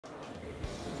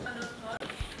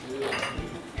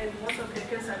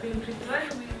are being treated.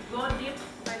 When we go deep,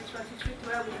 I try to treat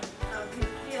where we have been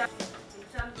clear in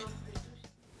terms of the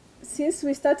Since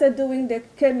we started doing the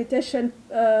K-mutation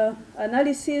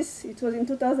analysis, it was in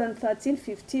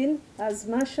 2013-15, as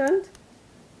mentioned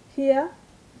here,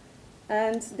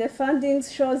 and the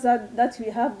findings shows that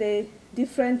we have the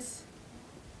different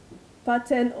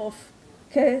pattern of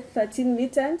K13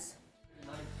 mutants.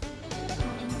 I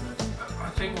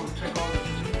think we'll take all the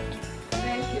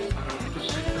Thank you.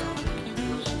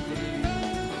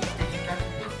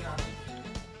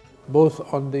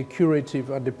 Both on the curative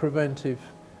and the preventive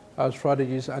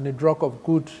strategies, and a drug of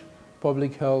good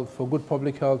public health, for good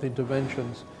public health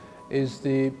interventions, is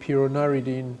the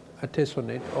pyronaridine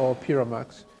artesunate, or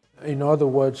Piramax. In other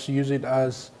words, use it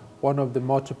as one of the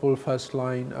multiple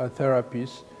first-line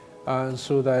therapies, and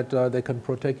so that they can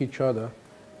protect each other,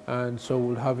 and so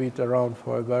we'll have it around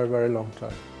for a very, very long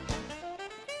time.